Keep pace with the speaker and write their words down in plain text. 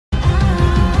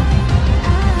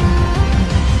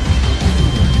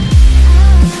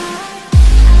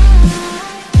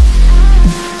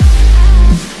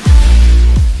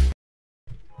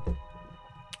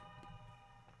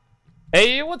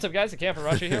Hey, what's up, guys?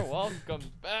 TheCampingRusher here. Welcome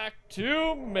back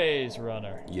to Maze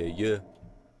Runner. Yeah.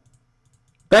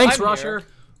 Thanks, I'm Rusher. here.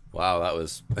 Wow, that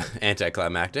was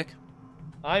anticlimactic.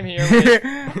 I'm here with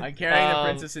I'm carrying the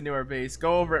princess into our base.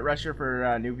 Go over it, Rusher,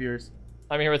 for new viewers.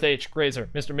 H, Grazer,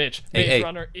 Mr. Mitch. Hey, Maze hey.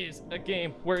 Runner is a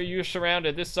game where you're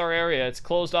surrounded. This is our area. It's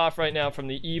closed off right now from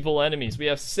the evil enemies. We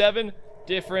have 7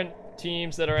 different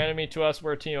teams that are enemy to us.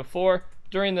 We're a team of 4.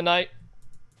 During the night,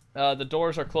 the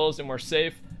doors are closed and we're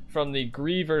safe from the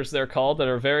grievers, they're called, that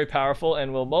are very powerful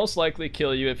and will most likely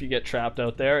kill you if you get trapped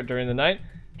out there during the night.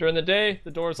 During the day,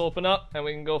 the doors open up and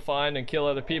we can go find and kill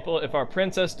other people. If our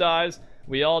princess dies,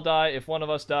 we all die. If one of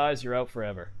us dies, you're out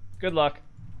forever. Good luck.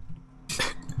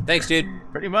 Thanks, dude.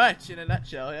 Pretty much, in a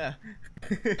nutshell, yeah.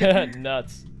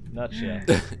 Nuts. Nutshell.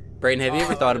 Brayden, have you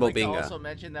ever thought I'd about like to being also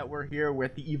mention that we're here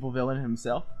with the evil villain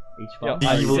himself, Yo, H-Bomb.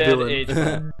 I Evil said villain.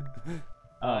 H-Bomb.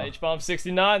 H-Bomb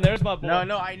 69, there's my boy.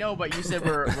 No, I know, but you said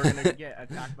we're gonna get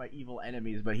attacked by evil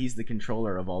enemies, but he's the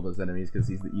controller of all those enemies because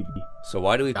he's the evil. So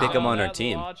why do we pick him on our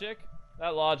team?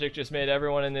 That logic just made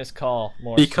everyone in this call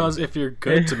more Because stupid. if you're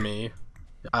good to me,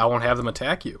 I won't have them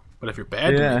attack you. But if you're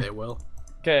bad to Yeah. me, they will.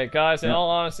 Okay, guys, in all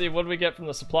honesty, what do we get from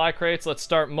the supply crates? Let's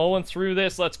start mowing through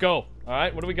this. Let's go.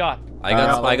 Alright, what do we got?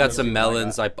 I got some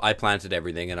melons. I planted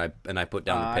everything and I put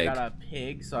down the pig. I got a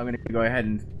pig, so I'm gonna go ahead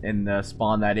and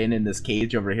spawn that in this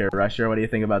cage over here, Rusher. What do you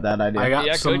think about that idea? I got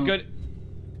Yeah, some. good.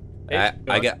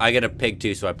 I get a pig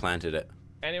too, so I planted it.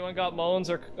 Anyone got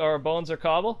bones or bones or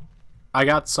cobble? I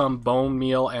got some bone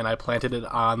meal and I planted it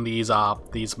on these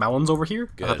melons over here.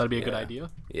 I Good, thought that'd be a good yeah. idea.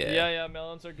 Yeah,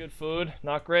 melons are good food.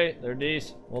 Not great. They're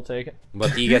decent. We'll take it.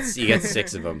 But you get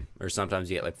 6 of them, or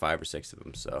sometimes you get like 5 or 6 of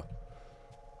them. So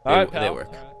Alright, they pal.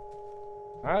 work.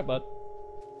 Alright, bud.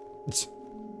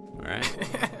 All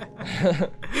right.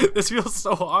 This feels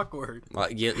so awkward.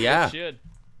 Well, yeah. Should.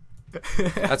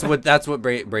 That's what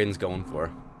Brayden's going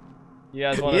for. You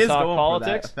guys He want to is talk going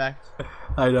politics? for that effect.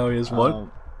 I know he is. What?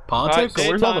 Politics? Alright,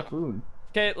 Where's all the time. food?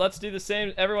 Okay, let's do the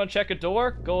same. Everyone check a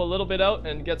door, go a little bit out,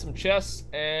 and get some chests,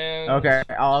 and... Okay,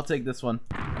 I'll take this one.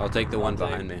 I'll take the one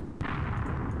behind me.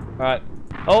 Alright.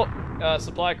 Oh,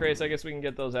 supply crates, I guess we can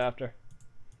get those after.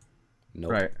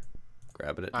 Nope. Right.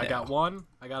 Grabbing it. I now. got one.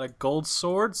 I got a gold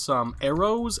sword, some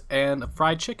arrows, and a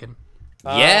fried chicken.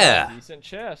 Yeah. Decent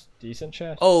chest. Decent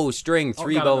chest. Oh, string,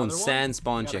 3 got bones, another one? sand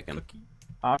spawn Got a chicken. cookie.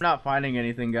 I'm not finding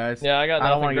anything, guys. Yeah, I got I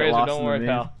don't nothing, wanna get Grazer, lost don't in the worry, maze.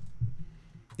 pal.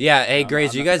 Yeah, hey I'm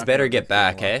Grazer, you not- guys not better gonna get miss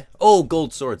back, that one. hey? Oh,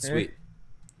 gold sword, sweet.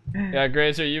 Yeah,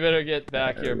 Grazer, you better get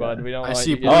back here, bud. We don't I want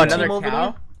see you to blue Oh, get- team another over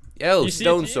cow? Yo, You see a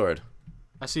stone team? sword.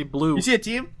 I see blue. You see a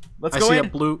team? Let's I go see in. a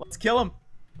blue. Let's kill him.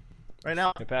 Right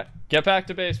now. Get back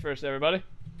to base first, everybody.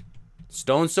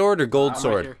 Stone sword or gold I'm right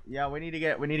sword? here. Yeah, we need to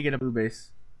get a blue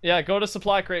base. Yeah, go to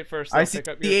supply crate first. I I'll see pick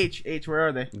up the your... H. Where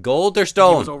are they? Gold or He was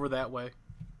stone? over that way.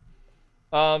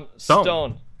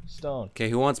 Stone. Okay,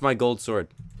 who wants my gold sword?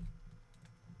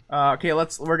 Okay,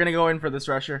 we're gonna go in for this,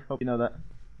 Rusher. Hope you know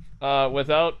that.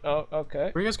 Without... Oh, okay.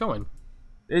 Where are you guys going?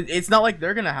 It's not like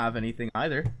they're gonna have anything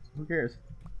either. Who cares?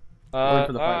 Going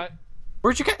for the fight. Alright.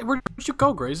 Where'd you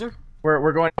go, Grazer?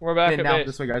 We're going We're back in at now. base.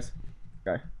 This way, guys.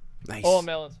 Okay. Nice. Oh,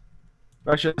 melons.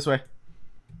 Rusher, this way.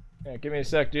 Yeah, give me a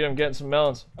sec, dude. I'm getting some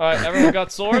melons. Alright, everyone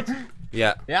got swords?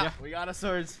 Yeah. Yeah, we got our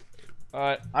swords.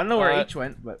 Alright. I don't know where Alright. H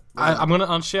went, but I'm gonna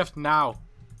unshift now.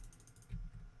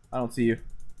 I don't see you.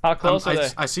 How close are I, they?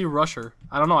 I see Rusher.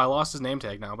 I don't know. I lost his name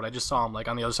tag now, but I just saw him like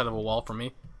on the other side of a wall from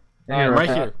me. Alright, Right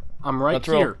here. I'm right Let's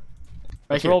roll. here. Right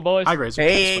Let's here. roll, boys. Hi, Grazer. Hey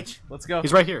This way. H, let's go.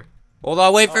 He's right here. Hold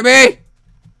on, wait for me!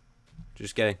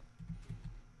 Just kidding.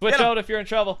 Switch Get him. out if you're in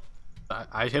trouble.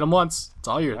 I hit him once. It's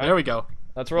all yours. There we go.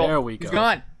 Let's roll. There we go. He's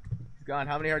gone. He's gone.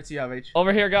 How many hearts do you have, H?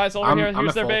 Over here, guys. Over I'm- here. I'm Here's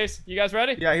at their full. base. You guys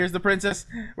ready? Yeah, here's the princess.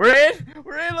 We're in.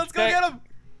 We're in. Let's go Okay. get him.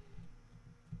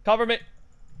 Cover me.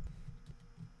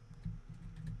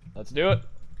 Let's do it.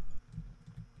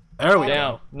 There we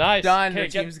Down. go. Nice. Done. Okay,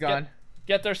 Their team's gone.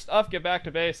 Get their stuff. Get back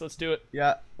to base. Let's do it.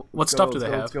 Yeah. What Let's stuff go, do they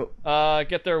let's have? go, Let's go.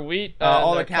 Get their wheat.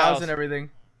 All their the cows and everything.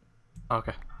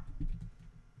 Okay.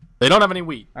 They don't have any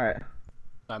wheat. All right.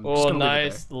 I'm just Oh, gonna leave it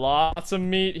nice. Lots of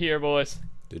meat here, boys.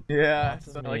 Yeah, Lots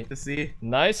of that's what I like meat. to see.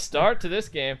 Nice start to this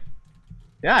game.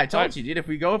 Yeah, I told Alright. you, dude. If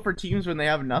we go for teams when they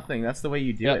have nothing, that's the way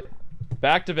you do Yep. it.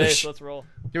 Back to base. Let's roll.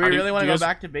 Do we How do- really want do to you go guys-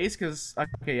 back to base? Cause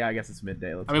okay, yeah, I guess it's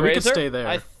midday. Let's I mean, we could Grazer? stay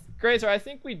there. Grazer, I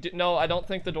think we do. No, I don't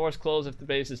think the doors close if the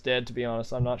base is dead, to be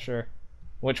honest. I'm not sure.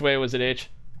 Which way was it, H?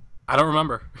 I don't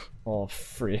remember. Oh,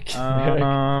 freak.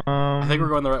 I think we're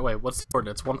going the right way. What's the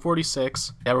coordinates?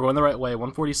 146. Yeah, we're going the right way.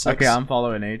 146. okay, I'm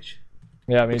following H.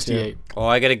 Yeah, me too. 68. Oh,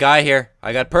 I got a guy here.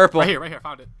 I got purple. Right here, right here.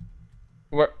 Found it.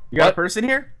 Where, You got a what? person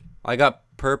here? I got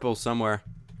purple somewhere.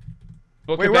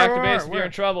 Book Wait, it back where, to where, base if you're where?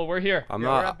 in trouble. We're here. I'm Yeah,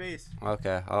 we're at not. base.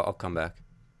 Okay, I'll come back.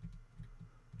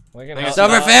 We can Thanks.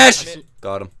 help. Silverfish!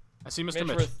 Got him. I see Mr.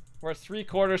 Mitch, Mitch. we're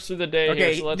 3/4 through the day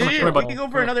Okay, here, so let's dude, Come on, we buddy. can go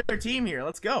for another team here.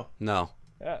 Let's go. No.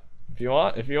 Yeah. If you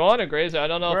want to, Grazer. I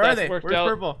don't know Where if are that's they? worked Where's out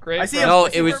purple? great. I see for him. us. No, I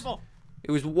see it was- purple.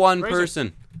 It was one Razor.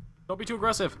 person. Don't be too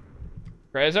aggressive.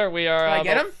 Grazer, we are. Can I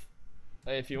get about- him?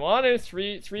 If you want to,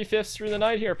 3/5 through the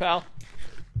night here, pal.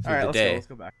 All right, the let's day. go. Let's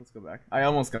go back. Let's go back. I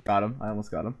almost got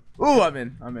him. Ooh, I'm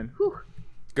in. Whew.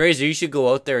 Grazer, you should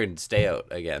go out there and stay out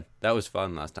again. That was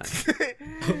fun last time.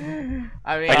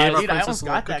 I mean, I gave our dude, I princess almost a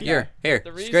got little that cookie. guy. Here, The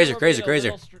here. reason Grazer, we're Grazer, being a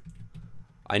Grazer. little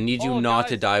I need you Oh, not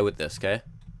to guys. die with this, okay?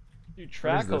 Dude,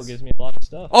 What is Traco this? gives me a lot of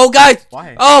stuff. Oh, guys!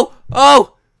 Why? Oh!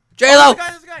 There's J-Lo! a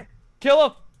guy. Kill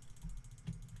him!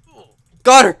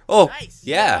 Got her! Oh, Nice.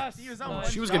 yeah. Yes. He was on Nice.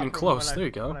 one She was shot getting from close. when I- There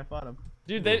you go. When I fought him.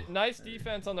 Dude, nice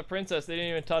defense on the princess. They didn't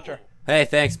even touch her. Hey,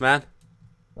 thanks, man.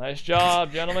 Nice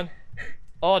job, gentlemen.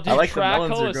 Oh, dude, like the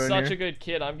melons Traco are is growing such here. a good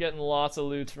kid. I'm getting lots of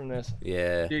loot from this.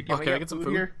 Yeah. Dude, can Okay, we get some food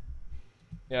food. here?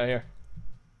 Yeah, here.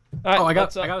 All right, Oh, I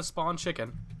what's got up? a spawn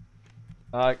chicken.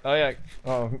 Oh yeah.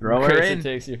 Oh, Throw her Grayson in.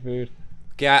 takes your food.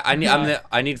 Okay,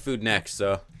 I need food next,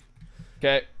 so.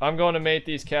 Okay, I'm going to mate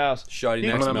these cows. Shoddy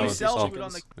Dude, next we melon. sell Oh, food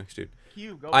on the- next dude.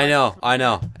 Q, go I back.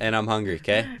 know, and I'm hungry,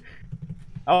 okay?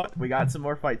 Oh, we got some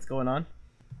more fights going on.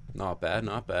 Not bad,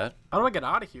 not bad. How do I get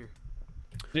out of here?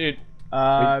 Dude,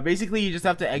 Basically, you just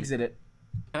have to exit it.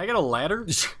 Can I get a ladder?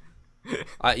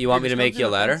 You want me to Just make come you a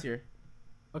the ladder? fence here.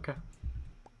 Okay.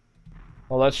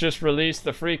 well, let's just release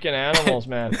the freaking animals,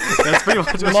 man. That's pretty much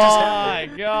what just My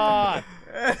happened. God.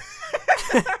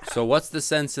 So what's the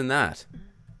sense in that?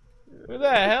 Who the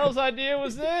hell's idea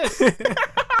was this?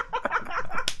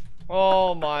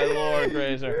 Oh my Lord,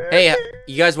 Grazer. Hey,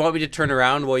 you guys want me to turn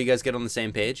around while you guys get on the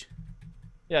same page?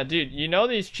 Yeah, dude, you know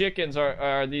these chickens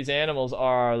are these animals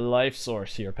are our life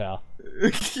source here, pal.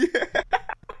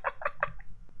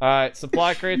 Alright,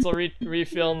 supply crates will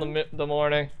refill in the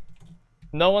morning.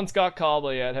 No one's got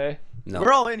cobble yet, hey? No.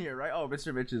 We're all in here, right? Oh,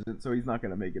 Mr. Mitch isn't, so he's not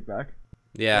gonna make it back.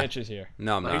 Yeah. Mitch is here.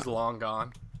 No, I'm He's not. long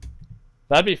gone.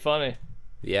 That'd be funny.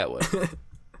 Yeah, it would.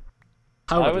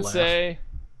 I would laugh. say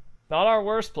not our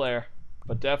worst player,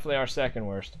 but definitely our second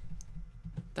worst.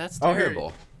 That's Oh, here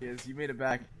terrible. Yes, you made it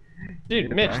back.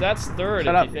 Dude, Mitch, that's third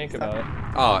Shut if up, you think stop.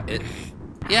 about it. Oh,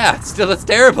 yeah, it's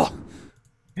terrible.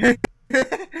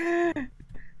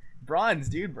 Bronze,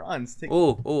 dude, bronze. Take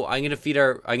Oh, I'm gonna feed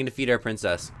our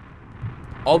princess.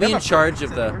 I'll be in charge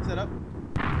of the. Set up.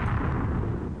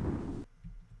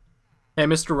 Hey,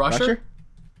 Mr. Rusher?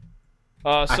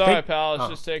 Sorry, think- pal. I was oh.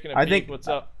 just taking a I peek. think. What's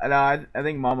up? No, I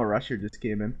think Mama Rusher just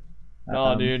came in.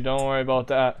 No, dude, don't worry about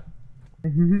that.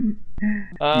 Dude, does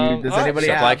alright. anybody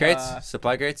Supply have, crates?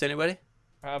 Supply crates? Anybody?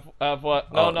 Have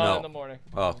what? No, Oh, not no. in the morning.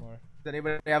 Oh. In the morning. Does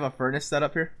anybody have a furnace set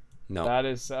up here? No. That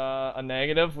is a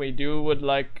negative. We would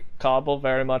like cobble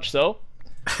very much so.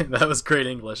 That was great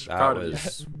English. That Proud of you.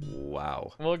 was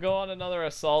wow. We'll go on another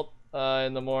assault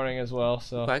in the morning as well.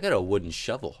 So I got a wooden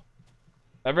shovel.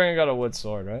 everyone got a wood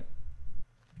sword, right?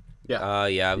 Yeah.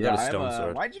 Yeah, I've got a I have stone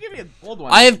sword. Why'd you give me a gold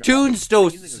one? I have two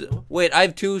stone. Using a tool? Wait, I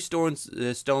have two stone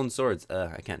swords.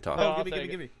 I can't talk. Oh, Oh, I'll give me,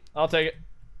 take give me. I'll take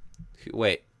it.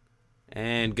 Wait,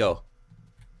 and go.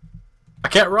 I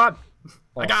can't run.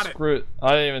 Oh, I got it. screw it.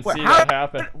 I didn't even Wait, see how- that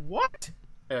happen. What?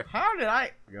 Here. How did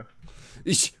I? Go.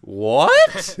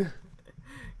 What? Can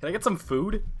I get some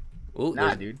food? Ooh,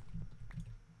 Nah, there's- dude.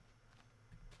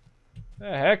 The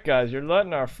heck, guys, you're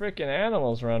letting our freaking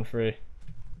animals run free.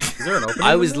 Is there an opening?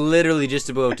 I in was there? literally just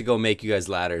about to go make you guys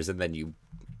ladders, and then you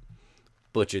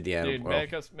butchered the animal.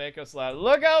 Dude, Oh. make us loud.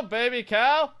 Look out, baby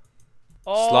cow!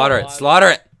 Oh, Slaughter my- it! Slaughter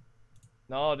it!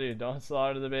 No, dude, don't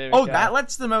slaughter the baby Oh, cow. that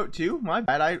lets them out too. My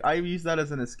bad. I use that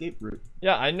as an escape route.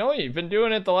 Yeah, I know you've been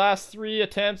doing it the last 3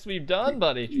 attempts we've done,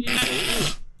 buddy.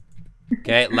 Jeez.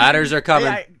 Okay, ladders are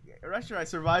coming. Hey, Rusher, I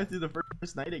survived through the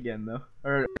first night again though,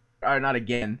 or not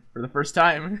again for the first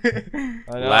time.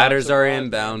 I know, Ladders I'm are surprised.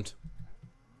 inbound.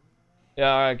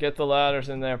 Yeah, alright, get the ladders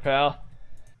in there, pal.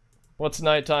 What's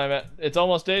nighttime at? It's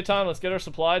almost daytime. Let's get our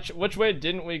supply. Which way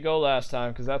didn't we go last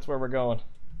time? Because that's where we're going.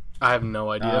 I have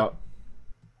no idea.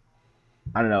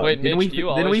 I don't know. Wait, didn't Mitch, do you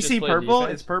didn't we always see just play purple?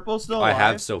 defense? Is purple still I alive?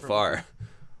 have so far.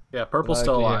 Yeah, purple's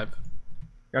still Okay. alive.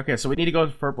 Okay, so we need to go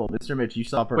to purple. Mr. Mitch, you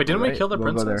saw purple. Wait, didn't we right? kill the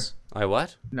We'll go there. princess? I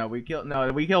what? No, we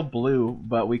killed blue,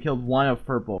 but we killed one of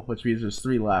purple, which means there's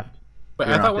 3 left. Wait,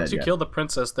 They're I not thought once dead you yet. kill the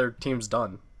princess, their team's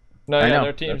done. No, I yeah, know,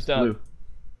 their team's that's done. blue.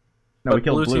 No, But we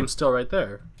killed blue blue. team's still right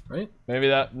there, right? Maybe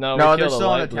that. No, No, we they're killed still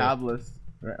a on light a blue. tab list.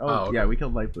 Right? Oh, Oh, okay. yeah, we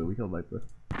killed light blue. We killed light blue.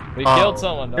 We Oh. killed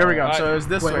someone. There we go. Alright. So it was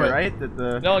this Wait, way, wait. right? That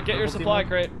the No, get your purple team supply went?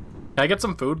 crate. Can I get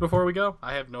some food before we go?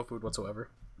 I have no food whatsoever.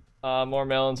 More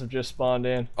melons have just spawned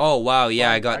in. Oh wow,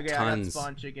 yeah, I got Okay, tons. I got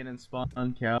spawn chicken and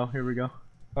spawn cow. Here we go.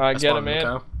 All right, get them Spawn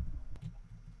in.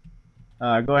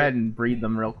 cow. Go ahead and breed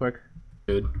them real quick.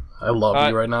 Dude, I love All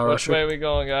you right now, which Rusher. way are we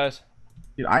going, guys?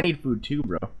 Dude, I need food too,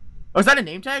 bro. Oh, is that a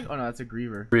name tag? Oh no, that's a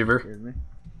griever. Griever. Scared me.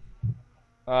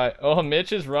 All right. Oh,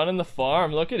 Mitch is running the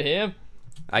farm. Look at him.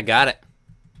 I got it.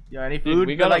 Yeah, any Dude, food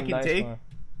we got that a I can nice take? farm.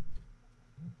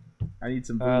 I need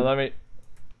some food. Let me.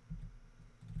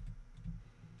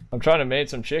 I'm trying to mate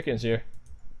some chickens here.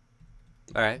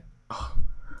 All right.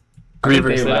 Griever.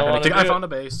 they don't I wanna think do I it. found a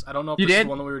base. I don't know if You this is did? the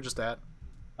one that we were just at.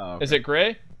 Oh, okay. Is it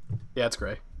gray? Yeah, it's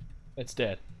gray. It's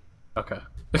dead. Okay.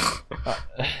 Uh,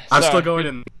 I'm still sorry. going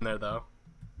in there though.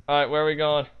 All right, where are we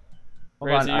going?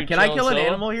 Hold on. Grazer, you Can I chilling kill an solo?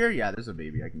 animal here? Yeah, there's a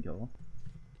baby. I can kill him.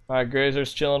 All right,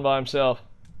 Grazer's chilling by himself.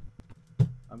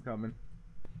 I'm coming.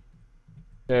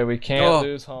 Okay, we can't Oh.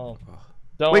 lose home.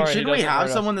 Don't Wait, worry, he shouldn't we doesn't have hurt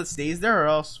us. someone that stays there, or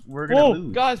else we're gonna Whoa,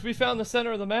 lose? guys, we found the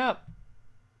center of the map.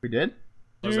 We did?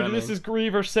 What does Dude, that this mean? is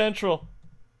Griever Central.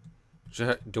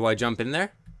 Do I jump in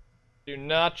there? Do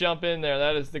not jump in there.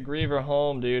 That is the Griever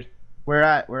home, dude. Where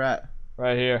at? Where at?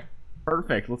 Right here.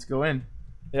 Perfect. Let's go in.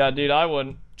 Yeah, dude, I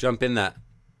wouldn't. Jump in that.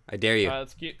 I dare you. All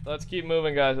right, let's keep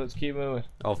moving, guys. Let's keep moving.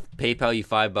 I'll PayPal you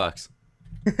 $5.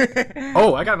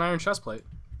 Oh, I got an iron chest plate.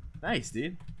 Nice,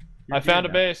 dude. I found a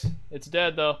base. It's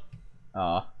dead though.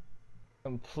 Aw.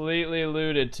 Completely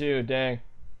looted too. Dang.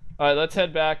 All right, let's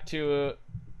head back to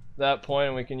that point,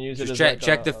 and we can use it Just as check like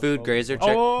check a- the a food, focus Grazer. point.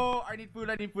 Check. Oh, I need food.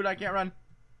 I need food. I can't run.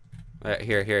 All right,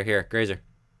 here, Grazer.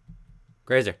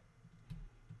 Grazer.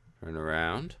 Turn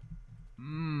around.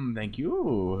 Thank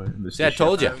you. Mr. See, I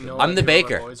told you. I have no I'm the idea where my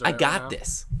baker. boys are I at got right now.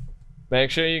 this.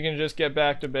 Make sure you can just get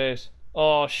back to base.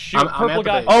 Oh shoot! I'm at Purple the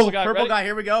guy. base. Oh, Purple guy. purple ready? guy.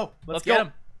 Here we go. Let's Let's get go.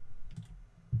 him.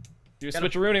 Do a Get him.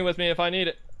 switcheroonie with me if I need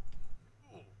it.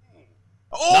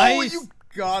 Oh, Nice. you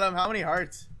got him. How many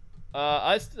hearts?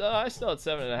 I still had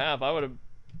 7.5. I would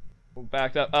have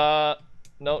backed up.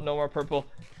 No more purple.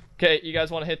 Okay, you guys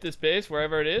want to hit this base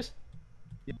wherever it is?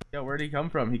 Yeah, where'd he come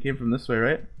from? He came from this way,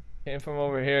 right? Came from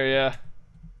over here, yeah.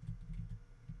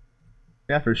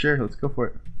 Yeah, for sure. Let's go for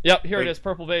it. Yep, here Wait. it is,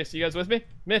 purple base. You guys with me?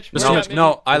 Mitch, Mr. where you Mitch, at, Mitch?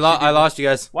 No, I lost you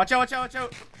guys. Watch out, watch out, watch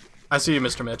out. I see you,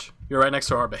 Mr. Mitch. You're right next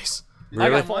to our base. I Really?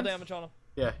 got full Once? damage on him.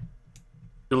 Yeah.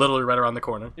 You're literally right around the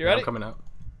corner. You Yeah, ready? I'm coming out.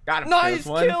 Got him. Nice There's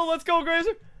one. kill. Let's go,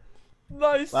 Grazer.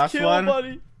 Nice Last kill, one.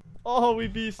 buddy. Oh, we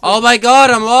beast. Oh my God,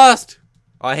 I'm lost.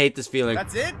 Oh, I hate this feeling.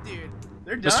 That's it, dude.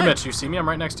 They're done. Mr. Mitch, you see me? I'm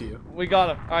right next to you. We got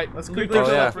him. All right, Let's loot quickly those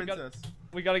Oh, kill yeah. up. the We princess.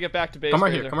 got to get back to base. Come right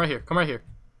Grazer. here. Come right here. Come right here.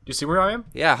 Do you see where I am?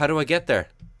 Yeah, how do I get there?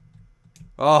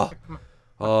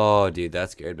 Oh, dude,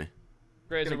 that scared me.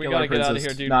 Grazer, Gonna we kill got to our get out of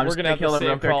princess. here, dude. No, I'm We're just gonna gonna have kill the him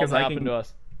real same quick, 'cause problem I happen can- to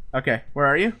us. Okay, where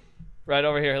are you? Right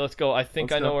over here. Let's go. I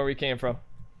think Let's I know go. where we came from.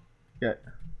 Get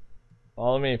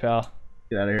Follow me, pal. out of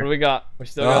What here. do we got? We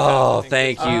still got Oh, that, I think.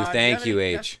 thank you, do have thank you,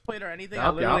 any H. chest plate or anything? Yup, I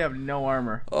literally yup. have no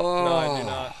armor. Oh, No, I do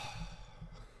not.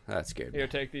 That scared me. Here,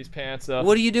 take these pants up.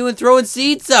 What are you doing throwing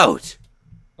seeds out?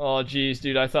 Oh, jeez,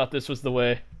 dude. I thought this was the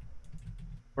way.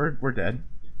 We're dead.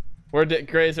 We're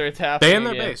Grazer. It's happening Stay in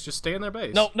their again. base. Just stay in their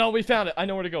base. No, we found it. I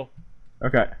know where to go.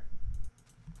 Okay.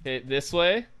 Okay, this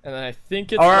way, and then I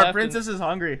think it's Oh, left. our and- princess is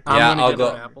hungry. I'm Yeah, gonna I'll get go.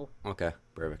 an apple. Okay,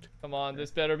 perfect. Come on, this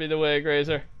better be the way,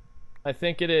 Grazer. I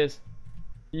think it is.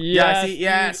 Yeah, Yes, see,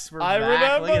 yes, dude, we're I back.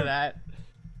 remember. Look at that.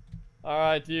 All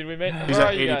right, dude, we made. He's where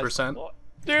at are you guys? 80%.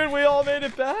 Dude, we all made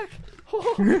it back.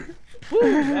 Woo,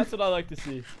 that's what I like to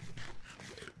see.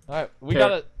 All right, we Here.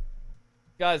 gotta.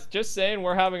 Guys, just saying,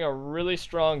 we're having a really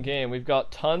strong game. We've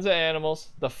got tons of animals.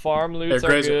 The farm Here, loots are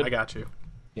Grazer, good. I got you.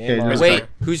 Game Okay, on. Grazer. Wait,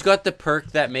 who's got the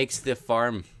perk that makes the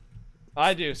farm?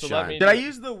 I do. So let Shine. me Did I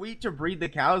use the wheat to breed the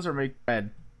cows or make bread?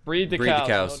 breed the breed the cows.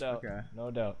 cows? No doubt. Okay.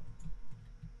 No doubt.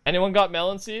 Anyone got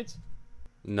melon seeds?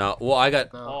 No. Well, I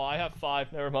got. No. Oh, I have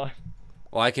 5. Never mind.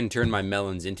 Well, I can turn my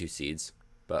melons into seeds,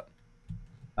 but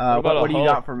about a What do you hoe?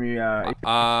 got for me?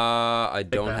 I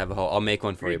don't that. have a hole. I'll make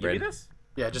one for you, give me Brad. this?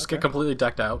 Yeah, just Okay. get completely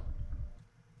decked out.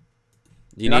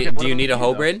 You You're not need? gonna put Do you them need in a the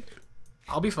hoe, though. Brad?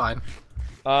 I'll be fine.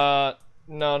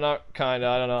 No, not kinda.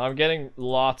 I don't know. I'm getting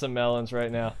lots of melons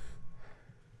right now.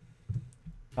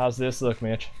 How's this look,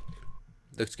 Mitch?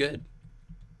 Looks good.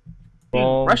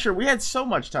 Boom. Rusher, we had so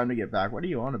much time to get back. What are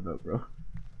you on about, bro?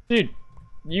 Dude,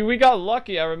 we got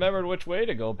lucky. I remembered which way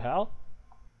to go, pal.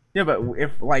 Yeah, but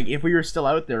if we were still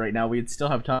out there right now, we'd still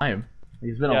have time.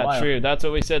 It's been a Yeah, while. true. That's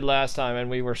what we said last time, and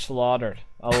we were slaughtered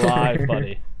alive,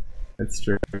 buddy. That's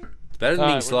true. It's better than Alright,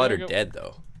 being we're slaughtered gonna go- dead,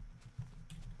 though.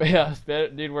 Yeah, it's better,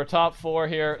 dude. We're top 4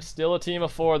 here. Still a team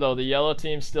of 4 though. The yellow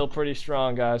team's still pretty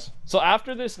strong, guys. So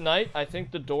after this night, I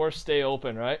think the doors stay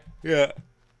open, right? Yeah.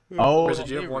 Oh, Grazer,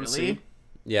 do you have one really? seed?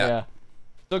 Yeah.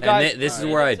 So And guys, this is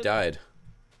alright, where I let's- died.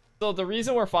 So the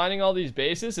reason we're finding all these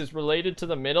bases is related to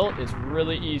the middle. It's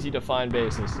really easy to find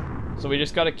bases. So we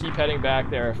just got to keep heading back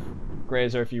there.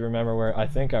 Grazer, if you remember where. I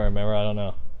think I remember. I don't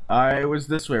know. It was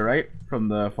this way, right? From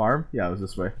the farm? Yeah, it was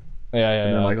this way. Yeah.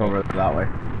 And then like okay. over that way.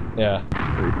 Yeah.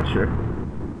 Pretty sure.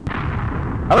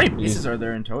 How many pieces are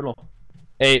there in total?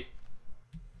 8.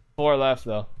 4 left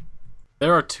though.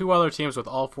 There are 2 other teams with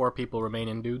all 4 people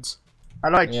remaining, dudes. How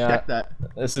do I check that?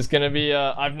 This is gonna be.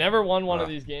 I've never won one of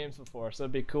these games before, so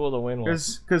it'd be cool to win one.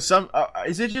 Because some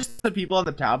is it just the people on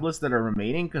the tablets that are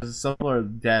remaining? Because some are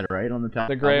dead, right? On the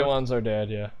tablet. The gray ones are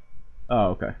dead. Yeah. Oh,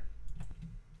 okay.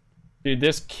 Dude,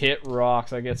 this kit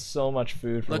rocks. I get so much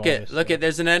food from Look all at this look stuff. at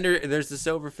there's the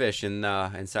silverfish in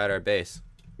inside our base.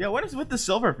 Yeah, what is with the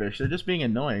silverfish? They're just being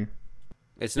annoying.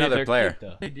 It's Dude, another they're player. cute,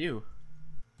 though. They do.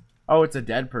 Oh, it's a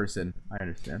dead person. I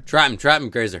understand. Trap him,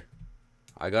 Grazer.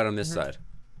 I got on this side.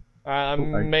 Alright,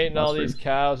 I'm mating all these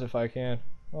cows if I can.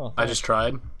 Oh, I just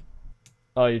tried.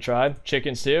 Oh, you tried?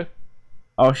 Chickens too?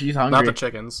 Oh, she's hungry. Not the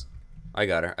chickens. I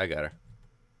got her.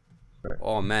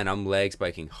 Oh man, I'm leg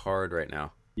spiking hard right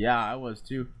now. Yeah, I was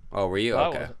too. Oh, were you? I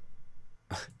Okay.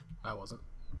 wasn't. I wasn't.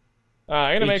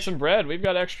 I'm gonna make some bread. We've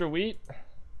got extra wheat.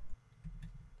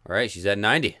 All right, she's at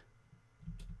 90.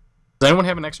 Does anyone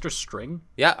have an extra string?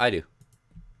 Yeah, I do.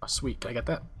 Oh, sweet. Can I get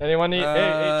that? Anyone need?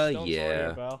 Hey, H, don't yeah. sort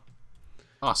here, pal.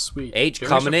 Oh, sweet. H Do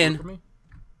you have coming extra in. food for me?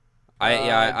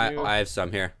 I have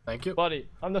some here. Thank you. Buddy,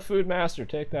 I'm the food master.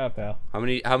 Take that, pal. How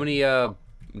many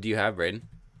do you have, Brayden?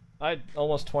 I had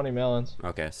almost 20 melons.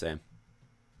 Okay, same.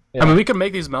 Yeah. I mean, we can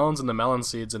make these melons into melon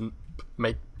seeds and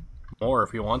make more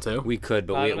if you want to. We could,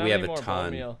 but I we don't we have any a more bone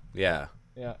ton. meal. Yeah.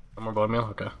 Yeah. No more bone meal?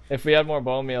 Okay. If we had more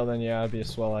bone meal, then yeah, it'd be a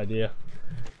swell idea.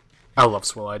 I love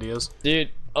swell ideas.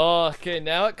 Dude, okay,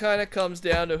 now it kind of comes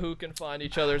down to who can find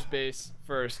each other's base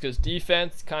first, because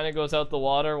defense kind of goes out the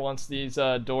water once these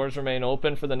doors remain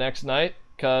open for the next night,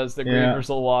 because the grievers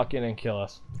will walk in and kill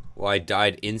us. Well, I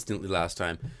died instantly last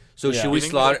time. So Yeah. should we You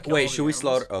think slaughter? we should kill Wait, all should the we animals?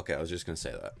 slaughter? Okay, I was just gonna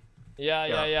say that.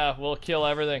 Yeah, we'll kill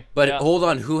everything. But yeah. hold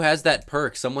on, who has that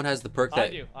perk? Someone has the perk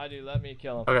that. I do. Let me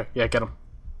kill him. Okay, yeah, get them.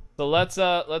 So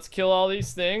let's kill all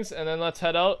these things, and then let's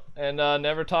head out and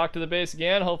never talk to the base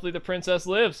again. Hopefully the princess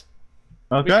lives.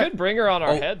 Okay. We could bring her on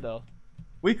our Oh. head though.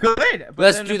 We could. But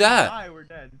Let's then do if we that. die, we're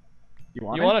dead.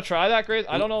 You You want to try that, Grace?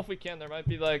 I don't know if we can. There might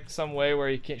be like some way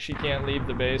where she can't leave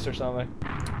the base or something.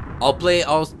 I'll play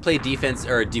defense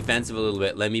or defensive a little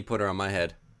bit. Let me put her on my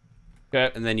head,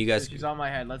 Okay. and then you guys. She's on my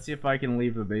head. Let's see if I can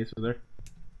leave the base with her.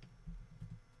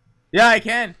 Yeah, I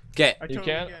can. Okay. You I totally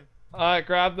can? Alright,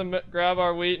 grab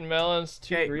our wheat and melons.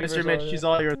 Two Okay, grievers Mr. Mitch, over she's there.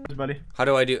 all yours, buddy. How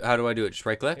do I do it? Just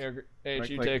right click. Here, H,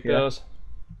 you Right-click, take yeah. those.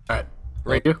 All right.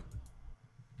 Right. Thank you.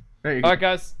 There you go. Alright,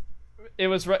 guys. It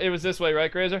was this way,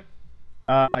 right, Grazer?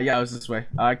 Yeah, it was this way.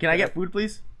 Can I get food,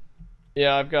 please?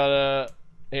 Yeah, I've got a.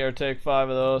 Here, take 5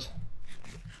 of those.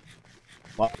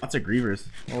 Lots of grievers.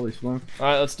 Holy smokes.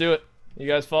 Alright, let's do it. You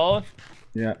guys following?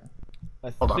 Yeah.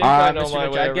 I Hold on. think I know Mr. my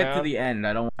Mitch, way I get to around. the end.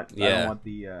 I don't Yeah. want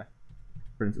the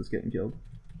princess getting killed.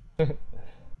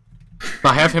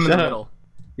 I have him in the Shut up. middle.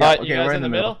 Yeah, Alright, okay, you guys we're in the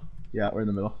middle? Yeah, we're in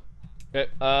the middle. Okay,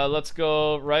 let's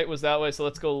go. Right was that way, so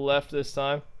let's go left this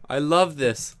time. I love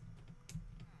this.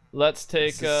 Let's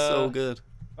take. This is so good.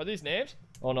 Are these names?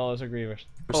 Oh no, those are grievers.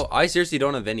 Oh, I seriously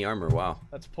don't have any armor. Wow.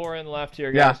 Let's pour in left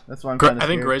here, Yeah, guys. that's why I'm kind of I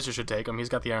think scared. Grazer should take him. He's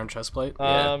got the iron chest plate.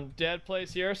 Yeah. Dead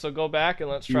place here, so go back and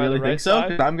let's You try really the right think so? side.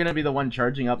 'Cause I'm gonna be the one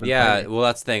charging up. And Yeah. fighting. Well,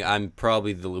 that's the thing. I'm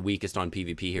probably the weakest on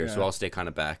PvP here, so Yeah. I'll stay kind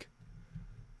of back.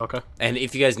 Okay. And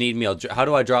if you guys need me, how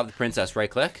do I drop the princess? Right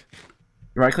click.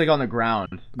 Right click on the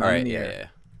ground. All right. Yeah.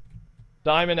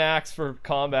 Diamond axe for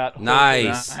combat.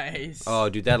 Nice. Nice. Oh,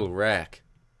 dude, that'll wreck.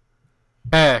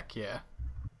 Heck yeah.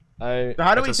 I So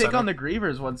how do we That's a take on center. the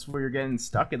grievers once we're getting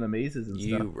stuck in the mazes and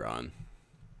You stuff?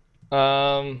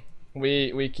 run.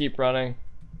 we keep running.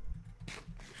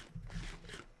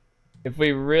 If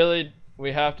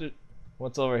we have to.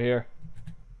 What's over here?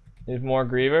 Need more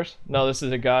grievers? No, this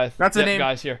is a guy. That's a name.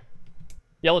 Guys here.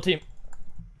 Yellow team.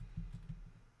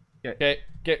 Okay,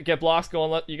 get blocks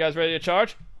going. You guys ready to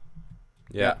charge?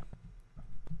 Yeah.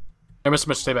 Hey, Mr.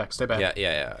 Mitch, stay back. Stay back.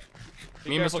 Yeah.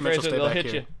 Be Me and careful, Mr. Mitch will Grazer, stay they'll back hit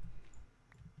here. you.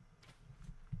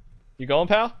 You going,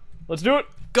 pal? Let's do it.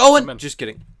 Going. Come in. Just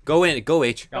kidding. Go in. Go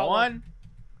H. Got one.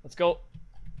 Let's go.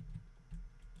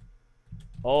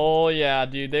 Oh yeah,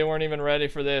 dude, they weren't even ready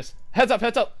for this. Heads up,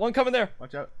 heads up. One coming there.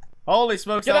 Watch out. Holy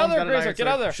smokes. Get out of someone's there, got an Grazer. iron Get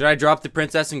out of sword. there. Should I drop the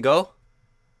princess and go?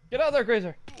 Get out of there,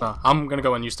 Grazer. I'm gonna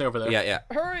go in. You stay over there. Yeah.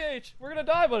 Hurry, H. We're gonna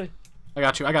die, buddy. I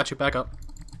got you. Back up.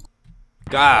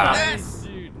 God. Nice,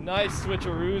 dude. Nice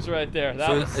switcheroos right there. That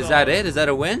So was is solid. that it? Is that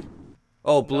a win?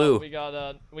 Oh, blue.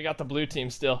 No, we got the blue team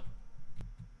still.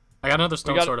 I got another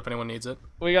stone got- sword if anyone needs it.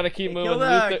 We gotta keep moving.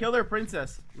 Kill their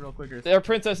princess real quicker. Their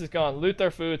princess is gone. Loot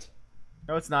their foods.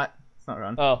 No, it's not. It's not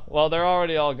run. Oh, well, they're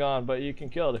already all gone, but you can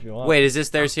kill it if you want. Wait, is this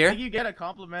theirs I here? think you get a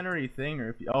complimentary thing, or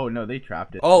if you... Oh no, they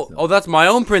trapped it. Oh, that's my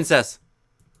own princess.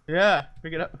 Yeah,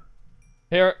 pick it up.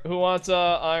 Here, who wants a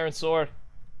iron sword?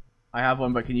 I have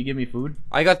one, but can you give me food?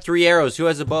 I got 3 arrows. Who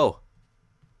has a bow?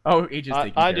 Oh, H is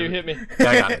taking I care do. of it. Hit me. Yeah,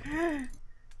 I got it.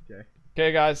 Okay.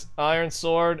 Okay, guys. Iron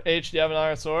sword. H, do you have an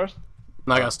iron sword?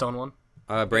 No, I got a stone one.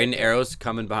 Braden, arrows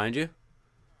coming behind you.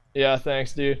 Yeah,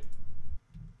 thanks, dude.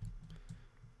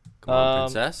 Come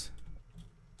on, princess.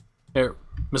 Here,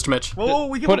 Mr. Mitch. Whoa,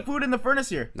 we can Put put food in the furnace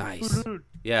here. Nice. Food.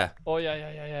 Yeah. Oh,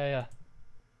 yeah.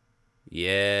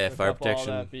 Yeah, Cook fire up all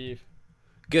protection. that beef.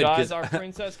 Good. Guys, 'cause- our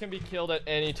princess can be killed at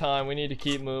any time. We need to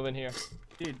keep moving here.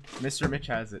 Dude, Mr. Mitch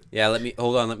has it. yeah,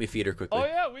 hold on. Let me feed her quickly. Oh,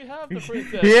 yeah, we have the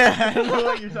princess. Yeah, I know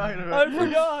what you're talking about. I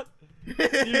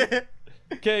forgot.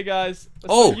 Okay, guys. So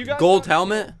Oh, you guys gold got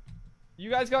helmet. killed. You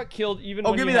guys got killed even Oh,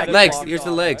 when give you me had that. it Legs. blocked Here's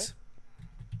the off, legs.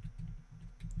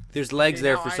 There's legs Okay,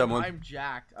 there now for someone. I'm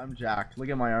jacked. I'm jacked. Look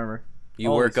at my armor. You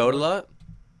Holy work out a smokes. lot?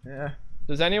 Yeah. Right?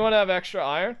 Does anyone have extra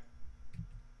iron?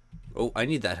 Oh, I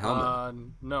need that helmet.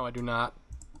 No, I do not.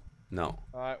 No.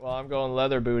 Alright, well, I'm going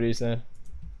leather booties then.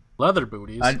 Leather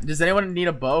booties. Does anyone need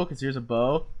a bow? Because here's a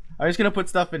bow. I'm just gonna put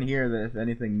stuff in here that if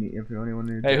anyone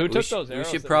needs. Hey, who We took sh- those we arrows?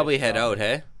 should that probably made head you out,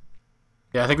 hey?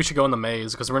 Yeah, I think we should go in the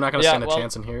maze because we're not gonna Yeah, stand a well-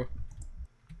 chance in here.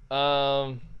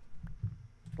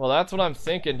 Well, that's what I'm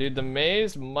thinking, dude. The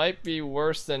maze might be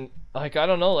worse than, like, I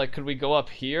don't know, like, could we go up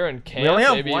here and camp? We only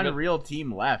have Maybe one even... real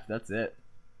team left. That's it.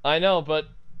 I know, but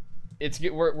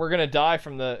we're gonna die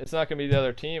from the. It's not gonna be the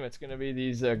other team. It's gonna be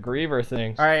these griever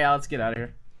things. All right, yeah, let's get out of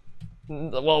here.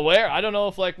 Well, where? I don't know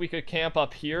if like we could camp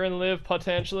up here and live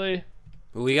potentially.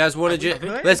 We guys want to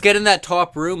think- let's get in that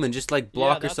top room and just like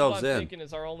block Yeah, that's ourselves what I'm in. thinking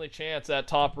is our only chance, that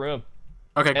top room.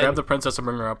 Okay, grab And- the princess and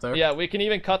bring her up there. Yeah, we can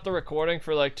even cut the recording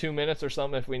for like 2 minutes or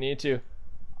something if we need to.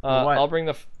 What? I'll bring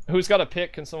the. Who's got a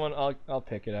pick? Can someone? I'll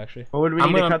pick it actually. What would we I'm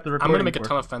need gonna, to cut the I'm recording gonna make a for?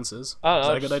 ton of fences. I don't Is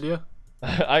know, that a good idea?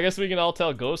 I guess we can all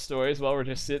tell ghost stories while we're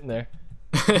just sitting there.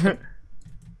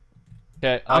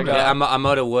 Okay, I'm I'm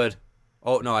out of wood.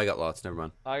 Oh no, I got lots. Never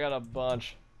mind. I got a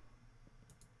bunch.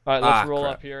 All right, let's roll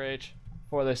crap. up here, H,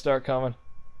 before they start coming.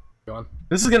 Go on.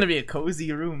 This is gonna be a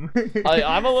cozy room.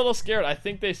 I'm a little scared. I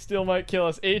think they still might kill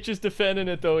us. H is defending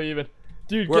it though, even.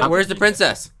 Dude, get Where's the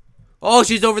princess? Oh,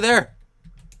 she's over there.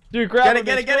 Dude, grab Get him, it,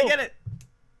 get it, let's get it, go. get it.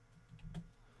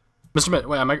 Mr. Mitch,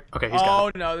 wait, okay, he's got Oh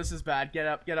it. no, this is bad. Get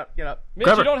up, get up, get up. Mitch,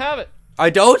 Grab you her. don't have it. I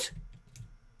don't.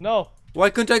 No. Why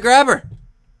couldn't I grab her?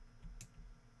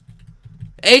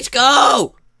 H,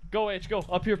 go! Go, H, go.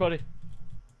 Up here, buddy.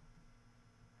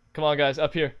 Come on, guys,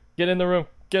 up here. Get in the room.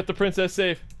 Get the princess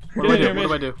safe. What Get do I in do? here,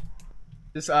 What do I Mitch. do?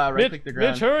 Just right Mitch, click the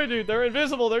ground. Mitch, hurry, dude. They're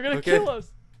invisible. They're gonna Okay. kill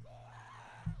us.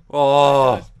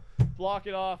 Oh, Guys, block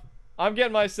it off. I'm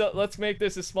getting myself. Let's make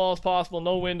this as small as possible.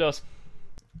 No windows.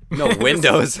 no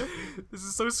windows. This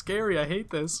is so scary. I hate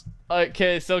this.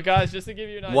 Okay, so guys, just to give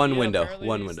you an idea, One window, apparently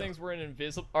one these window. things were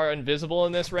invisible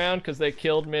in this round because they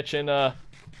killed Mitch and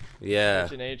Yeah.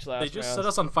 Mitch and H last They just round. set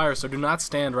us on fire, so do not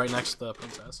stand right next to the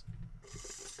princess.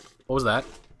 What was that?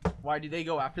 Why did they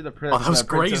go after the Oh, princess? that was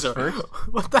princess Grazer.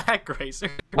 first? What the heck, Grazer?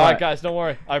 All right, What? guys, don't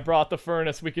worry. I brought the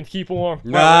furnace. We can keep warm.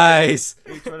 Nice.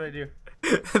 H, what did I do?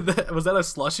 Was that a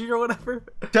slushie or whatever?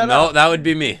 Shut No, up. that would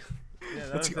be me. Yeah,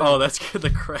 that That's, was oh, that scared the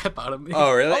crap out of me.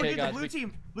 Oh, Oh, really? dude, guys, the blue we-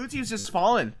 team. Blue team's just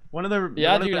fallen. One of the.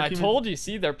 Yeah, one of dude, their I team- told you.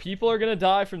 See, their people are gonna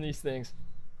die from these things.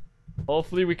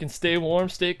 Hopefully, we can stay warm,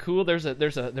 stay cool. There's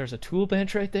a tool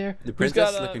bench right there. The Who's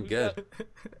princess got, is looking good.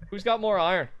 Who's got more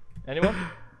iron? Anyone?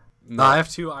 No, I have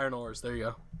 2 iron ores. There you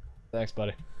go. Thanks,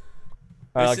 buddy.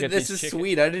 All right, I'll get This these is chicken-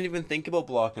 sweet. I didn't even think about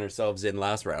blocking ourselves in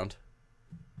last round.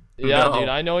 Yeah, No. dude,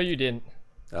 I know you didn't.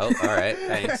 Oh, all right.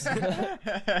 Thanks.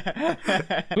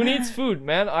 Who needs food,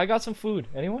 man? I got some food.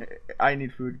 Anyone? I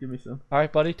need food. Give me some. All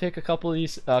right, buddy, take a couple of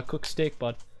these cooked steak,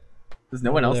 bud. Does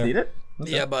no one else there. need it?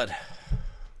 Yeah, bud.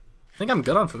 I think I'm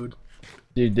good on food.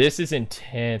 Dude, this is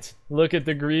intense. Look at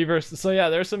the grievers. So yeah,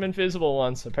 there's some invisible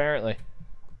ones apparently.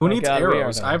 Who Oh, needs God, we are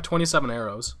arrows? done. I have 27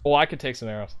 arrows. Oh, I could take some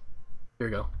arrows. Here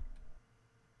you go.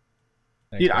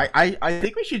 Thanks, Dude, bud. I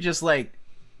think we should just like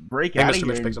break Hey, out Mr. of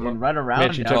Mitch here picks them up. and run around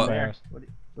Mitch, you down took my there. arrows.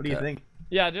 What do you Okay. think?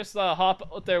 Yeah, just hop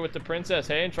out there with the princess,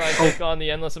 hey, and try and take on the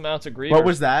endless amounts of grievers. What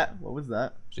was that? What was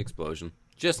that? Just explosion.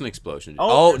 Just an explosion. Oh,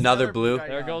 Oh, there's another another blue. blue guy.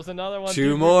 There goes another one. Two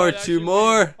Dude, we more, might two actually win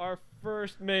more. Our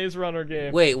first maze runner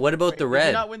game. Wait, what about the Did you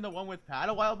red? not win the one with Pat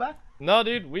a while back? No,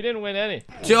 dude, we didn't win any.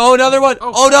 Oh, another one.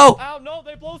 Oh, no. Ow, no,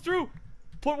 they blow through.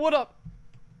 Put wood up.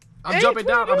 I'm H, jumping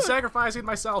what are down. you I'm doing? sacrificing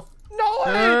myself. No,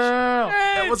 H.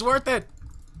 It H. was worth it.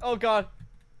 Oh, God.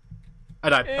 I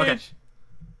died. Okay. H.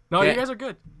 No, Okay. you guys are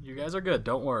good. You guys are good.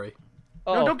 Don't worry.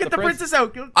 Oh, No, don't get the princess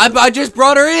out. I just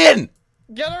brought her in.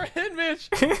 Get her in, Mitch.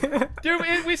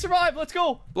 Dude, we survived. Let's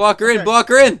go. Block her in. Okay. Block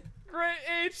her in. Great.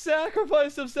 H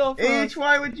sacrificed himself for us. H,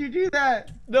 why would you do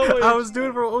that? No, H. I was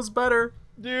doing for what was better.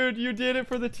 Dude, you did it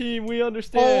for the team. We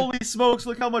understand. Holy smokes,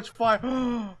 look how much fire.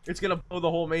 It's gonna blow the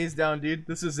whole maze down, dude.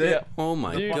 This is it. Yeah. Oh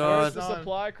my Dude, where's god. the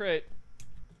supply crate?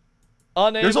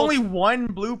 Unable. There's only one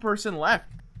blue person left,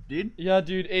 dude. Yeah,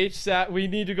 dude. H sat. We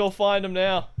need to go find him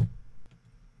now.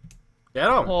 Get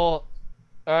him. Oh. All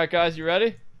right, guys. You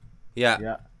ready? Yeah.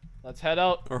 Yeah. Let's head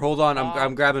out. Or hold on.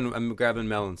 I'm grabbing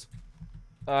melons.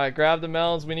 All right, grab the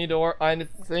melons. We need to. I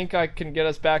think I can get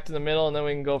us back to the middle, and then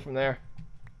we can go from there.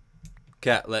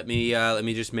 Cat, let me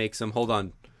just make some. Hold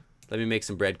on. Let me make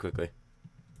some bread quickly.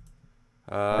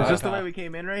 Is this the way we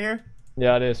came in right here?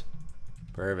 Yeah, it is.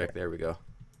 Perfect. There we go.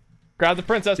 Grab the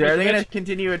princess. Dude, are they Mitch. gonna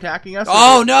continue attacking us?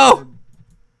 Oh no!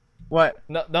 What?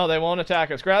 No, they won't attack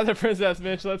us. Grab the princess,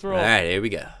 Mitch. Let's roll. All right, here we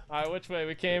go. All right, which way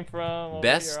we came from? Over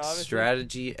Best here, obviously.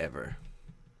 strategy ever.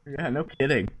 Yeah, no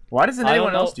kidding. Why doesn't I don't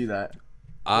anyone else know. do that?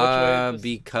 way is this?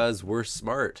 Because we're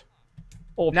smart.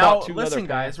 Oh, Now, fuck, two listen, other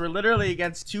guys, we're literally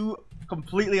against two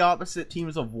completely opposite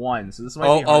teams of one, so this might be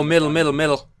Oh, hard to middle, find. middle,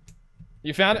 middle.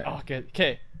 You found it? Oh, okay.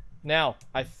 Okay. Now,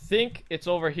 I think it's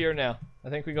over here now. I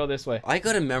think we go this way. I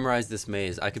gotta memorize this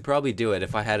maze. I could probably do it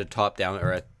if I had a top down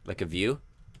or like a view.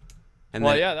 And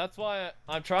Well, then, yeah, that's why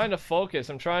I'm trying to focus.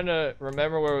 I'm trying to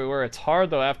remember where we were. It's hard,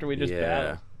 though, after we just yeah.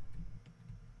 battled.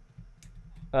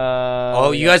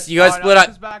 Oh, you yeah. guys split This up.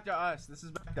 is back to us. This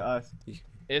is back to us.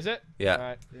 Is it? Yeah. All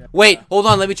right. Wait, hold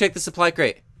on. Let me check the supply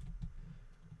crate.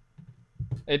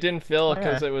 It didn't fill Oh,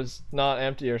 because yeah. it was not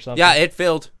empty or something. Yeah, it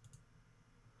filled.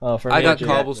 Oh, for I me, got it did.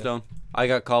 cobblestone. I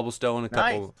got cobblestone, a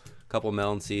Nice. couple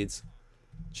melon seeds.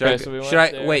 Should Okay, I, so we should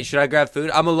went I there. wait? Should I grab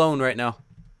food? I'm alone right now.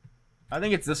 I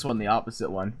think it's this one, the opposite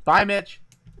one. Bye, Mitch.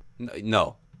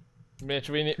 No, Mitch,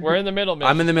 we're in the middle, Mitch.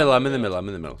 I'm in the middle. I'm in the middle. I'm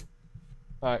in the middle.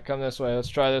 All right, come this way. Let's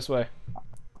try this way.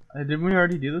 Didn't we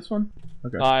already do this one?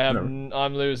 Okay. I'm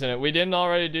whatever. losing it. We didn't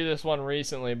already do this one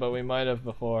recently, but we might have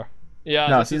before. Yeah,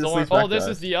 No, this see, is this orange. leads back Oh, to this us.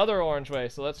 is the other orange way.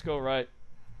 So let's go right.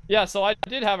 Yeah, so I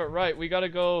did have it right. We gotta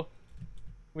go.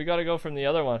 We gotta go from the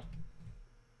other one.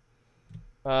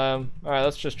 All right,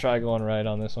 let's just try going right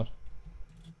on this one.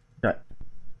 Okay.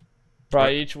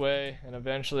 Try each way, and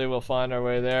eventually we'll find our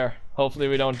way there. Hopefully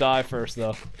we don't die first,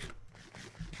 though.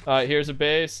 All right, here's a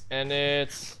base, and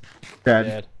it's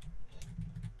Dead.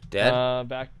 Dead.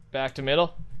 Back to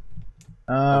middle.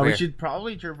 We Okay. should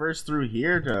probably traverse through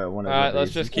here to one of All right, the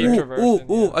let's bases. just keep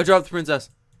traversing. Ooh! yeah. I dropped the princess.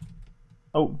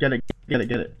 Oh, get it.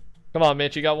 Come on,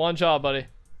 Mitch, you got one job, buddy.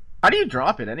 How do you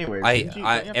drop it anyway? I Didn't you-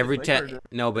 don't you have to every click time or-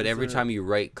 no, but is every there- time you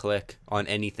right click on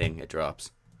anything, it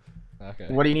drops. Okay.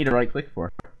 What do you need to right click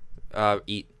for?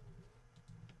 Eat.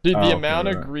 Dude, Oh, the okay, amount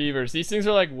of right. grievers. These things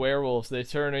are like werewolves. They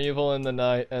turn evil in the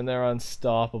night, and they're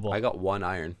unstoppable. I got 1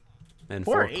 iron and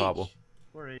Poor 4 H. cobble.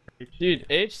 Poor H. Dude,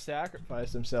 H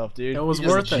sacrificed himself, dude. It was He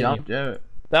just worth it. jumped out.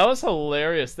 That was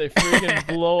hilarious. They freaking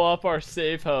blow up our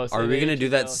safe house. Are and we gonna H do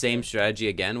is that out same there. strategy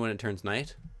again when it turns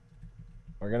night?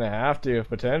 We're gonna have to,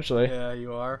 potentially. Yeah,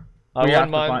 you are. I We have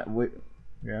wouldn't to mind. find.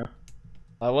 Yeah.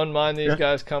 I wouldn't mind these Yeah.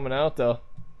 guys coming out, though.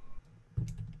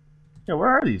 Yeah, where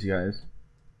are these guys?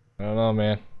 I don't know,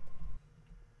 man.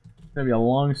 It's gonna be a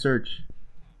long search.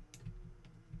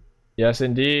 Yes,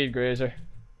 indeed, Grazer.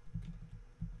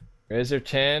 Grazer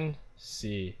 10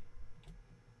 C.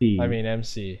 I mean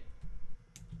MC.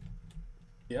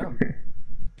 Yeah.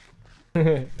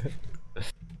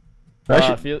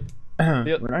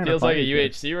 Feels We're not gonna like find a it here.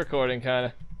 UHC recording, kind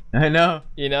of. I know.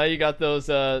 You know, you got those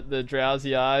the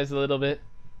drowsy eyes a little bit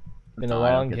in a No, I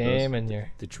don't long get game, those. and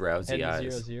you're The drowsy heading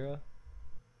eyes. 0-0.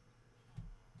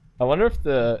 I wonder if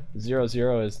the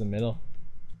 0-0 is the middle.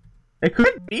 It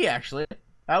could be actually.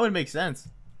 That would make sense.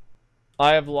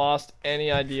 I have lost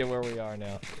any idea where we are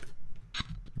now.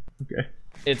 Okay.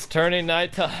 It's turning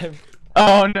nighttime.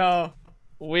 Oh no.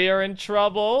 We are in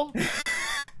trouble.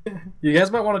 You guys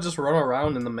might want to just run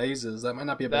around in the mazes. That might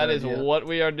not be a bad That is idea. what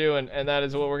we are doing, and that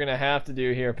is what we're gonna have to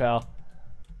do here, pal.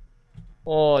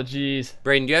 Oh, jeez.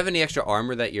 Brayden, do you have any extra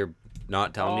armor that you're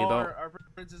not telling me about? Our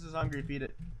princess is hungry. Feed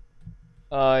it.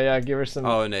 Yeah, give her some.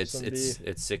 Oh, and it's some it's beef.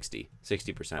 it's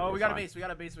 60%. Oh, we're we got a fine. base. We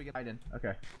got a base. We can hide in.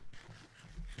 Okay.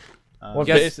 What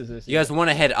You guys- base is this? You guys want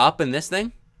to head up in this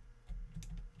thing?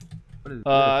 What is,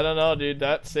 I don't know, dude.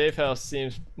 That safe house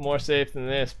seems more safe than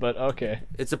this, but okay.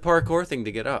 It's a parkour thing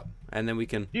to get up, and then we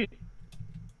can. Dude.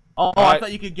 Oh, I Alright.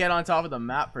 thought you could get on top of the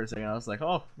map for a second. I was like,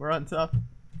 oh, we're on top.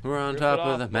 We're on Rip top it of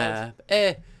off, the buzz. map.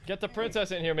 Eh. Get the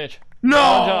princess in here, Mitch. No.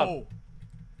 job.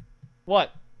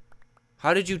 What?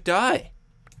 How did you die?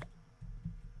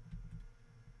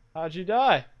 How'd you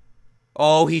die?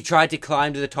 Oh, he tried to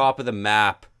climb to the top of the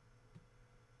map.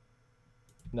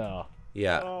 No.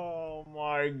 Yeah. Oh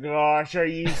my gosh, are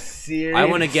you serious? I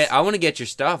want to get your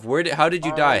stuff. How did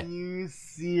you die? Are you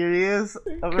serious?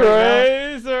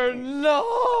 Grazer,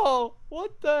 no!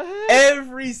 What the heck?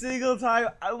 Every single time,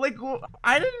 I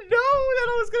didn't know that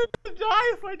I was gonna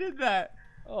die if I did that.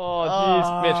 Oh,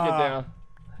 jeez. Mitch, get down.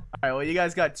 Alright, well, you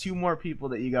guys got 2 more people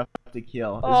that you got to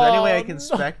kill. Is there any way I can no.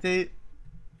 spectate?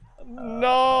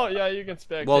 No! Yeah, you can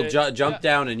spectate. Well, jump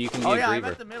down and you can be Oh a yeah, I'm griever.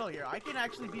 at the middle here. I can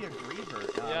actually be a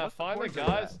griever. Yeah, what find the chords are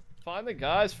guys. that? Find the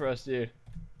guys for us, dude.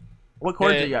 What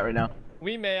chords Hey. are you at right now?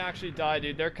 We may actually die,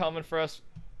 dude. They're coming for us.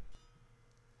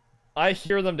 I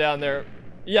hear them down there.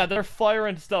 Yeah, they're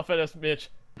firing stuff at us, Mitch.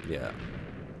 Yeah.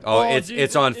 Oh, geez,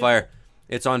 it's on fire.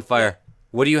 It's on fire.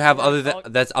 What do you have other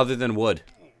than wood?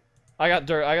 I got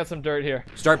dirt. I got some dirt here.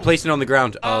 Start placing it on the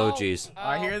ground. Oh, Ow. jeez.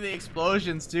 I hear the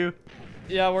explosions too.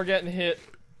 Yeah, we're getting hit.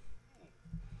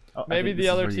 Oh, I Maybe think the this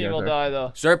is other where you team guys will are. die,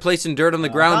 though. Start placing dirt on the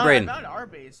ground, I Braden. found our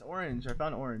base. Orange. I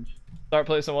found orange. Start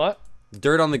placing what?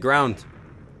 Dirt on the ground.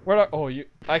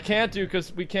 I can't do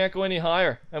because we can't go any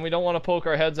higher, and we don't want to poke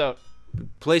our heads out.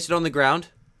 Place it on the ground.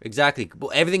 Exactly.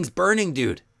 Well, everything's burning,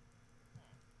 dude.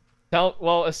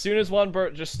 Well, as soon as one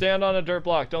burn, just stand on a dirt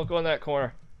block. Don't go in that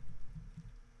corner.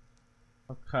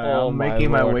 Okay, Oh, I'm my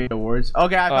making my lord. way towards.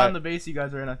 Okay, I Alright. found the base you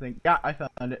guys are in. I think. Yeah, I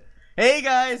found it. Hey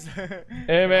guys.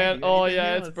 Hey, man. You got Oh, anything yeah,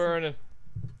 here? it's Let's- burning.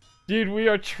 Dude, we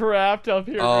are trapped up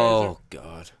here. Oh, Razor.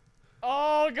 God.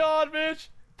 Oh, God, Mitch.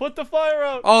 Put the fire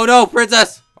out. Oh, no,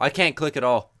 princess. I can't click at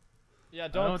all. Yeah, I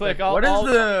don't don't click. think-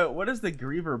 What does the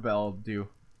griever bell do?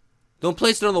 Don't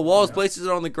place it on the walls. Place it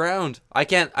on the ground. I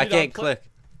can't click.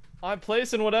 I'm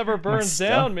placing whatever burns stuff.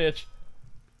 down, Mitch.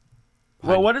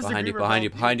 Well, what does the behind you, griever behind bell you,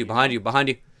 do? behind you, behind you, behind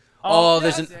you. Oh,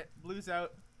 there's that's an it. Blue's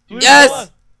out. Blue's Yes! on.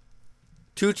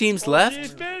 2 teams Oh, left.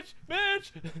 geez,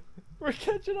 Mitch. We're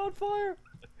catching on fire.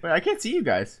 Wait, I can't see you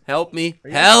guys. Help me. Are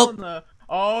you Help. on the...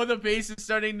 Oh, the base is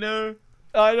starting to.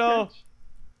 I know.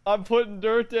 I'm putting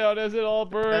dirt down as it all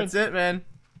burns. That's it, man.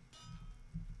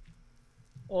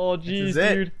 Oh, This jeez, is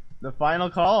it. dude. The final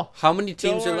call. How many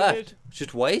teams Don't are worry, left? Mitch.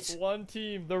 Just white? One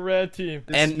team, the red team.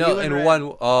 And you no, and and red. one.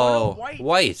 no, Oh, white.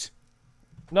 white.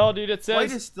 No, dude, it White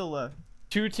says is still left.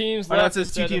 2 teams Oh, no, it left.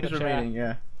 says 2 instead in teams the chat. remaining.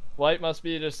 Yeah. White must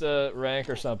be just a rank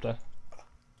or something.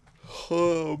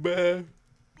 Oh man.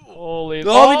 Holy.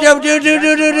 Oh,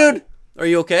 dude. Are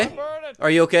you okay? I'm burning. Are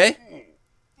you okay?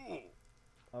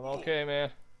 I'm okay,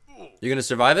 man. You're gonna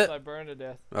survive it? I burned to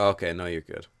death. Oh, okay, no, you're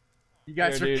good. You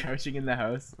guys Here, are dude. crouching in the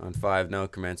house. On 5 now,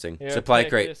 commencing. Here, Supply take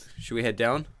crate. this. Should we head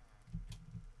down?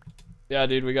 Yeah,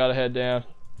 dude, we gotta head down.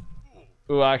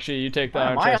 Ooh, actually, you take the Why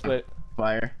iron am I chest on plate.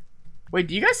 fire? Wait,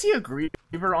 do you guys see a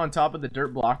griever on top of the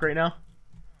dirt block right now?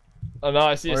 Oh no,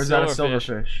 I see Or a is that a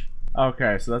silverfish. silverfish?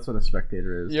 Okay, so that's what a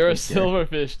spectator is. You're a Okay.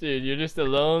 silverfish, dude. You're just a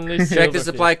lonely silverfish. Check the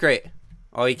supply crate.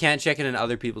 Oh, you can't check it in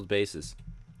other people's bases.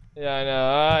 Yeah, I know.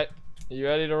 Alright. You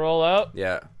ready to roll out?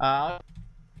 Yeah. I'm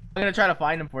gonna try to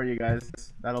find him for you guys.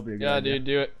 That'll be a good Yeah, idea. dude,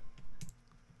 do it.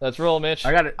 Let's roll, Mitch.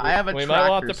 I got it. I have a We tracker, might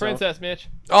want the so princess, Mitch.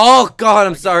 Oh God,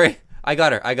 I'm sorry. I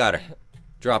got her.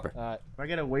 Drop her. Alright. if I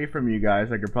get away from you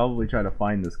guys, I could probably try to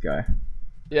find this guy.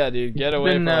 Yeah, dude, get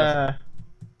away Been, from us.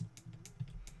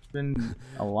 It's been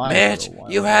a lot. Mitch,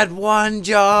 you had one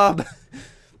job.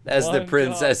 As the One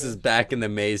princess job, is Mitch. back in the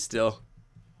maze still.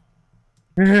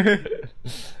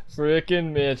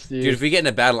 Frickin' Mitch, dude. Dude, if we get in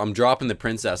a battle, I'm dropping the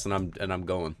princess and I'm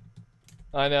going.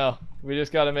 I know. We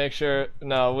just gotta make sure.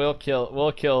 No, we'll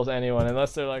kill anyone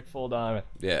unless they're like full diamond.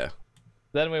 Yeah.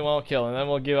 Then we won't kill, and then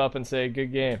we'll give up and say,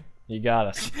 "Good game, you got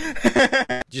us."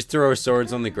 Just throw our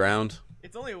swords on the ground.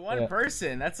 It's only one Yeah.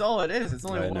 person. That's all it is. It's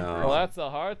only I one know. person. Well, that's the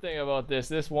hard thing about this.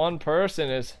 This one person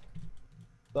is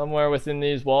somewhere within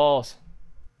these walls.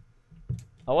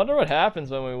 I wonder what happens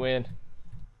when we win.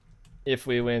 If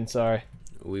we win, sorry.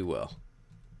 We will.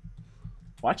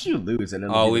 Watch you lose. And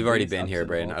Oh, we've already been here,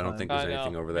 Braden. I don't think there's I know,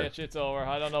 anything over there. Mitch, it's over.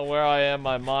 I don't know where I am.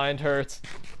 My mind hurts. You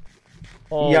guys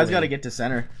Holy- got to get to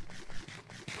center.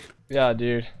 Yeah,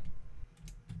 dude.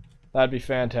 That'd be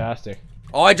fantastic.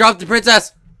 Oh, I dropped the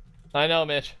princess. I know,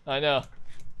 Mitch. I know.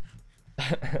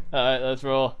 Alright, let's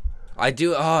roll. I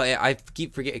do. Oh, I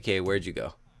keep forgetting. Okay, where'd you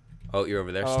go? Oh, you're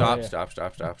over there. Oh, Stop,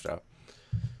 yeah. stop.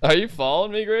 Are you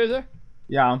following me, Grazer?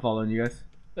 Yeah, I'm following you guys.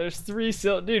 There's 3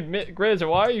 Dude, Grazer,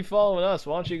 why are you following us?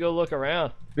 Why don't you go look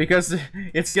around? Because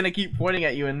it's gonna keep pointing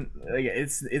at you, and like,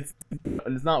 it's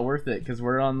not worth it. Because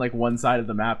we're on like one side of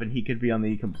the map, and he could be on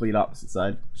the complete opposite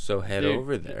side. So head Dude.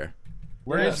 over there.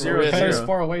 Where Yeah, is so zero we're Head as zero?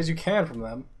 far away as you can from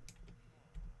them.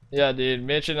 Yeah, dude,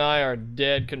 Mitch and I are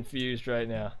dead confused right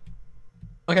now.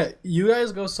 Okay, you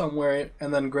guys go somewhere,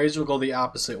 and then Grazer will go the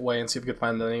opposite way and see if we can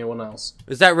find anyone else.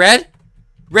 Is that red?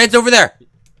 Red's over there.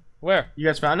 Where? You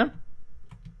guys found him?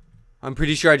 I'm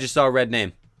pretty sure I just saw a red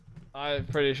name. I'm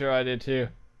pretty sure I did too.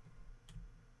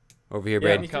 Over here,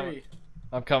 Yeah, Braden.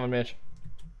 I'm coming, Mitch.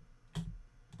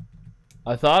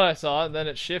 I thought I saw it, then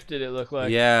it shifted, it looked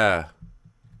like. Yeah.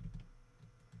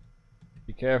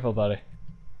 Be careful, buddy.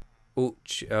 Ooh,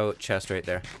 oh, chest right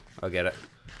there. I'll get it.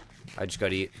 I just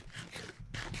gotta eat.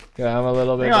 Yeah, I'm a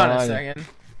little bit Hang on a behind you. second.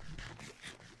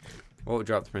 Oh,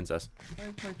 drop the princess. Why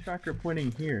is my tracker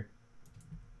pointing here?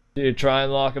 Dude, try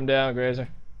and lock him down, Grazer.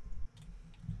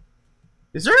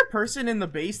 Is there a person in the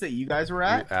base that you guys were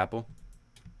at? Ooh, apple.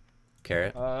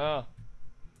 Carrot. I don't know.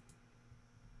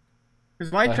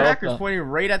 Because my I hope tracker's not. pointing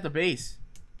right at the base.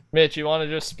 Mitch, you want to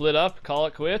just split up, call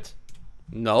it quits?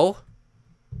 No.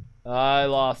 I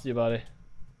lost you, buddy.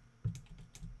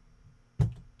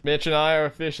 Mitch and I are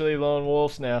officially lone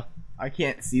wolves now. I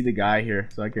can't see the guy here,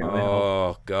 so I can't really help.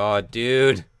 Oh, God,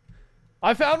 dude.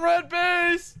 I found red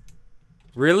base!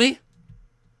 Really?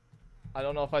 I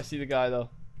don't know if I see the guy, though.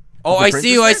 Oh, The I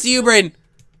see you. I princess? see you, Braden. I don't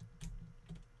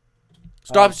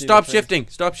Stop, see the stop prince. shifting.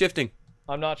 Stop shifting.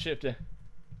 I'm not shifting.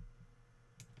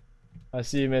 I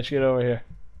see you, Mitch. Get over here.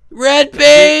 Red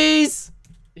base!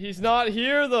 He's not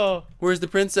here, though. Where's the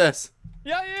princess?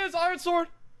 Yeah, he is. Iron sword.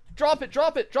 Drop it.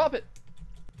 Drop it. Drop it.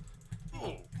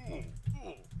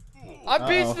 I'm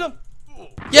beasting him.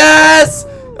 Yes!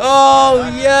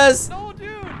 Oh, yes! No, dude.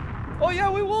 Oh, yeah,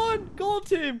 we won. Gold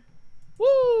team. Woo.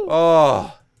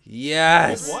 Oh,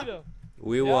 yes! Beat him.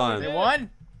 We Yeah, won. we They won.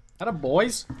 Atta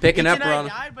boys. Picking H up, and I Ron.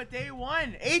 died, but they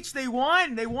won. H, they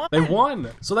won. They won. They won.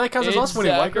 So that counts as us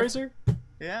winning, right, Grazer?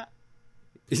 Yeah.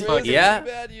 Grazer, Yeah. Too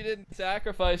bad you didn't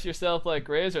sacrifice yourself like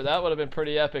Grazer. That would have been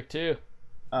pretty epic, too.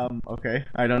 Okay.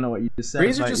 I don't know what you just said.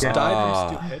 Grazer but just yeah. died Oh,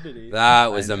 from stupidity.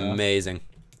 That was I know. amazing.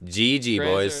 GG,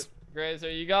 boys.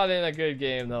 Grazer, you got in a good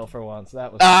game, though, for once.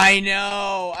 That was... I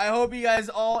know. I hope you guys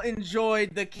all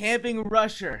enjoyed the Camping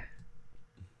Rusher.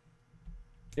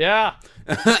 Yeah.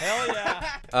 Hell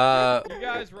yeah. You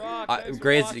guys rock. Thanks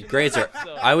for watching this Grazer,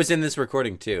 episode. I was in this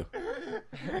recording too.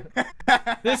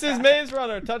 This is Maze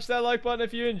Runner. Touch that like button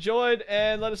if you enjoyed,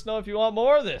 and let us know if you want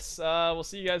more of this. We'll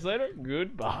see you guys later.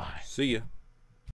 Goodbye. See ya.